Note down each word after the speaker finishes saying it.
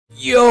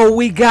Yo,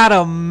 we got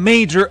a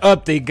major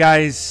update,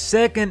 guys.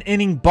 Second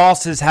inning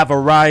bosses have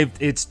arrived.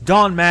 It's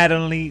Don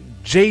Mattingly,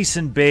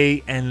 Jason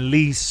Bay, and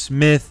Lee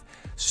Smith.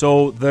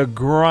 So the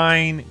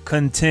grind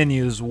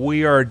continues.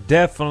 We are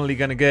definitely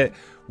gonna get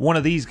one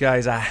of these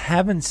guys. I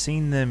haven't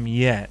seen them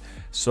yet,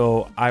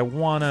 so I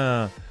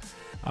wanna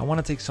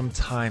take some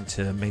time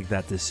to make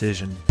that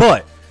decision.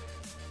 But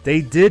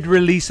they did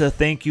release a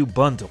thank you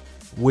bundle,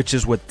 which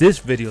is what this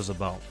video is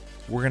about.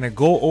 We're going to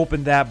go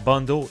open that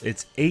bundle.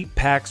 It's 8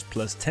 packs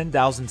plus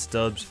 10,000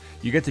 stubs.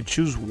 You get to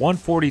choose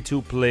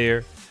 142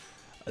 player.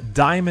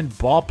 Diamond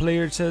ball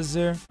player, it says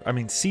there. I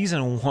mean,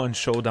 season 1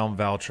 showdown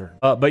voucher.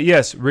 But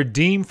yes,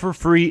 redeem for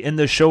free in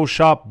the show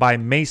shop by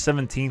May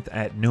 17th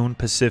at noon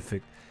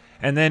Pacific.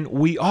 And then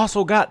we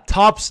also got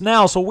tops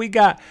now. So we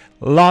got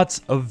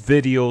lots of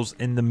videos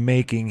in the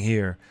making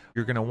here.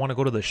 You're going to want to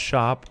go to the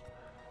shop.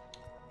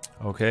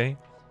 Okay.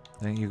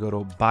 Then you go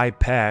to buy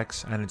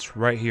packs, and it's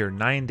right here.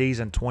 9 days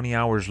and 20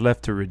 hours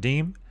left to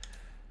redeem.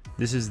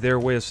 This is their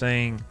way of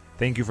saying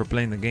thank you for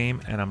playing the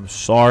game, and I'm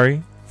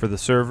sorry for the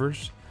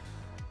servers,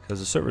 because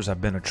the servers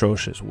have been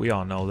atrocious. We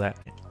all know that.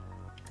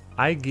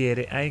 I get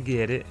it. I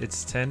get it.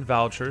 It's 10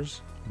 vouchers.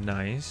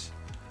 Nice.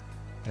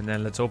 And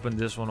then let's open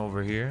this one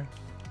over here.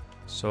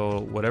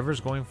 So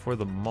whatever's going for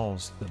the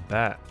most, the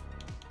bat.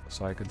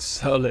 So I could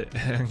sell it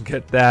and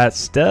get that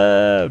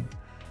stub.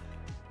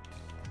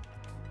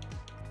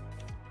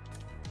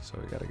 So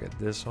we gotta get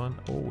this one.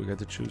 Oh, we got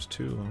to choose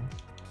 2.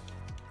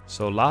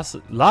 So lots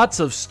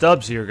of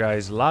stubs here,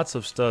 guys. Lots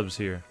of stubs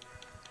here.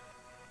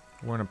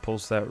 We're gonna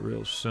post that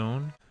real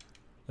soon.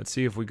 Let's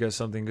see if we get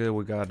something good.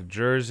 We got a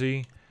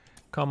jersey.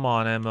 Come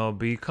on,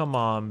 MLB. Come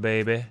on,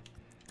 baby.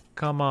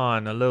 Come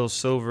on, a little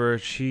silver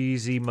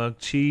cheesy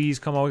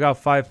McCheese. Come on, we got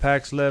 5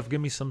 packs left.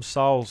 Give me some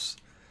sauce.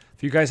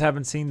 If you guys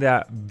haven't seen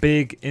that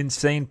big,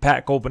 insane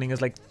pack opening,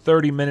 it's like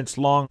 30 minutes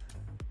long.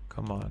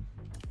 Come on.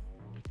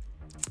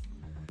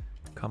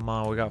 Come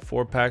on, we got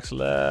 4 packs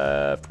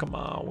left. Come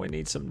on, we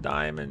need some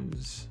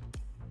diamonds.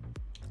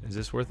 Is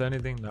this worth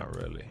anything? Not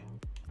really.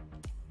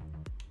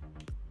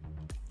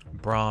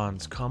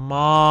 Bronze, come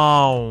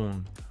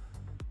on.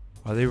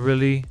 Are they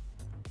really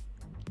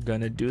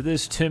gonna do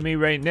this to me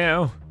right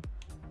now?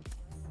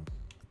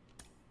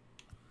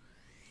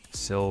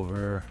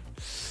 Silver.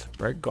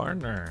 Brett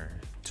Gardner.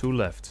 2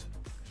 left.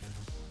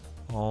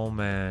 Oh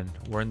man,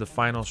 we're in the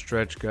final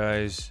stretch,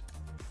 guys.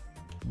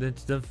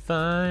 It's the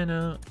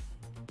final.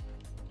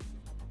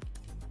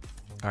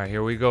 All right,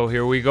 here we go,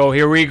 here we go,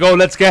 here we go.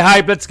 Let's get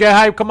hype, let's get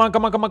hype. Come on,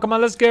 come on, come on, come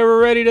on. Let's get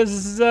ready to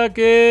suck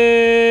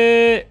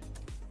it.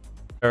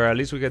 All right, at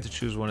least we get to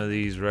choose one of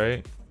these,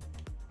 right?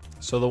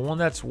 So the one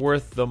that's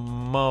worth the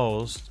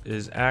most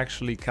is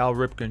actually Cal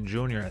Ripken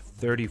Jr. at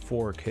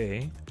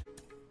 34K.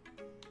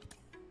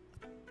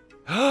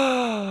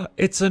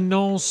 It's a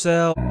no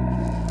sell.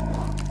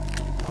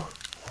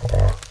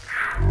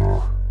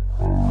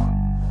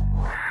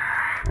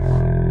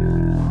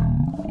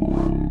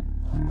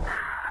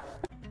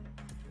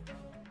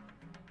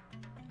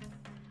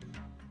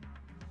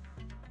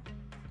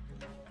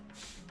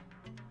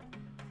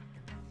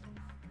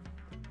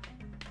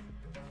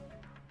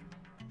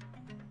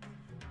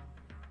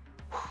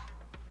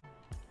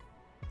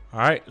 All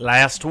right,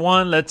 last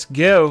one. Let's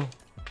go.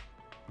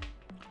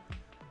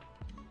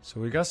 So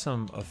we got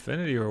some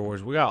affinity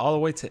rewards. We got all the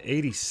way to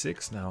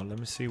 86 now. Let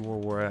me see where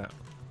we're at.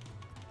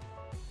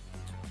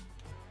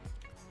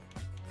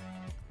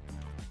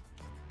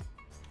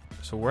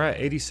 So we're at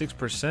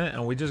 86%,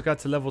 and we just got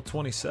to level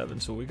 27.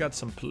 So we got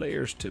some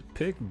players to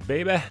pick,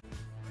 baby.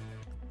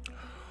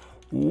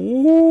 Ooh,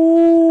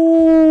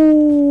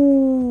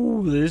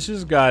 this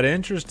just got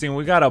interesting.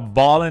 We got a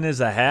ballin'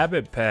 is a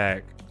habit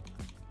pack.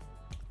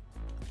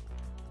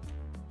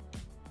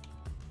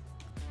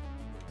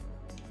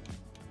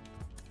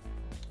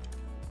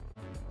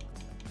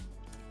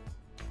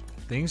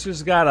 Things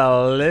just got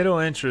a little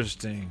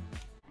interesting.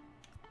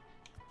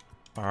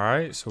 All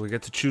right, so we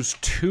get to choose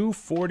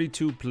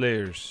 242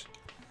 players.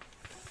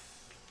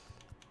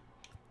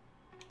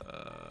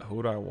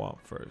 Who do I want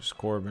first?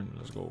 Corbin.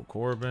 Let's go,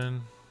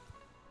 Corbin.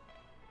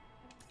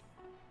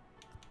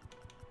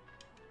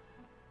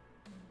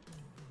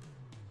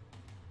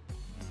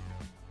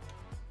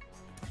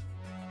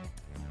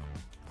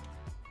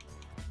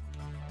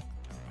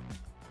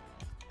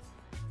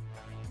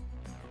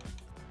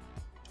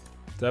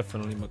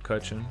 Definitely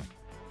McCutcheon.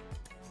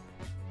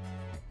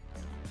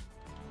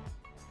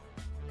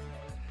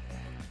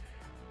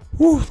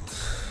 Whew.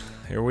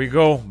 Here we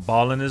go.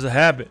 Balling is a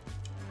habit.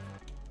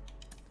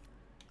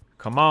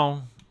 Come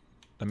on.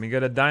 Let me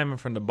get a diamond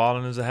from the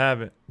balling is a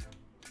habit.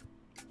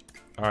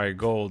 All right,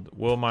 gold.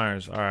 Will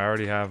Myers. All right, I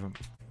already have him.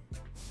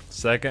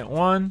 Second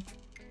one.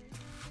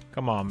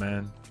 Come on,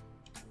 man.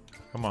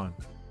 Come on.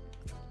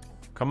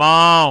 Come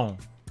on.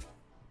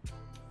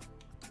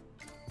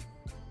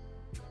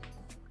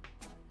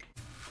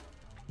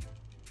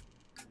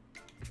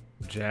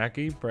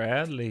 Jackie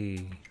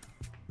Bradley,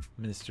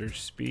 Mr.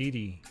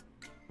 Speedy.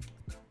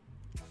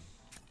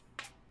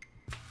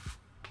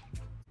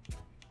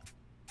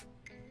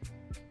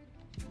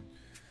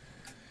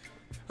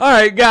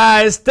 Alright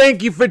guys,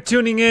 thank you for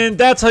tuning in.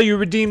 That's how you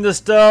redeem the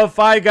stuff.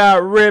 I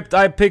got ripped.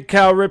 I picked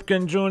Cal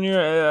Ripken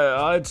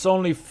Jr. It's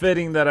only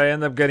fitting that I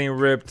end up getting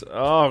ripped.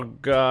 Oh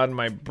god,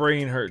 my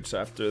brain hurts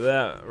after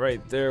that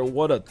right there.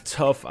 What a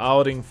tough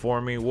outing for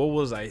me. What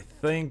was I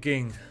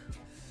thinking?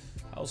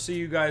 I'll see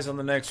you guys on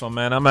the next one,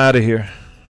 man. I'm out of here.